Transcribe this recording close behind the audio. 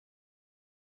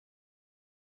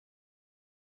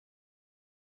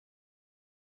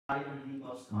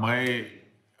My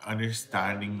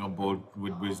understanding about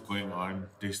what was going on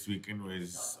this weekend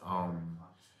was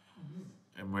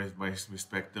and my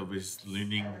perspective is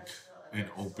learning and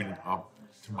opening up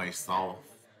to myself,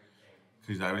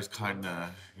 because I was kind of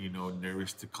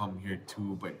nervous to come here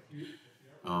too, but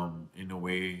in a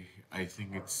way I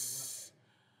think it's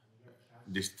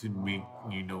just to make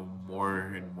more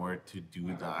and more to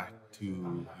do that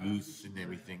to youth and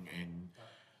everything, and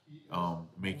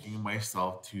making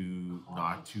myself to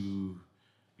not to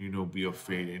be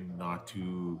afraid and not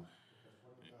to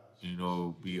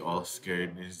be all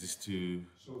scared, is just to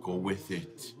go with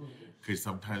it, because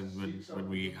sometimes when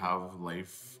we have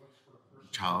life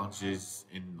challenges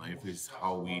in life is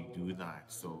how we do that.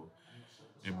 So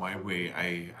in my way,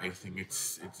 I think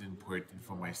it's important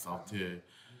for myself to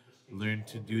learn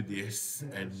to do this,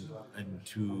 and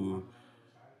to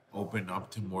open up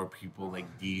to more people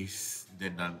like these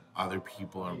than other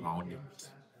people around it.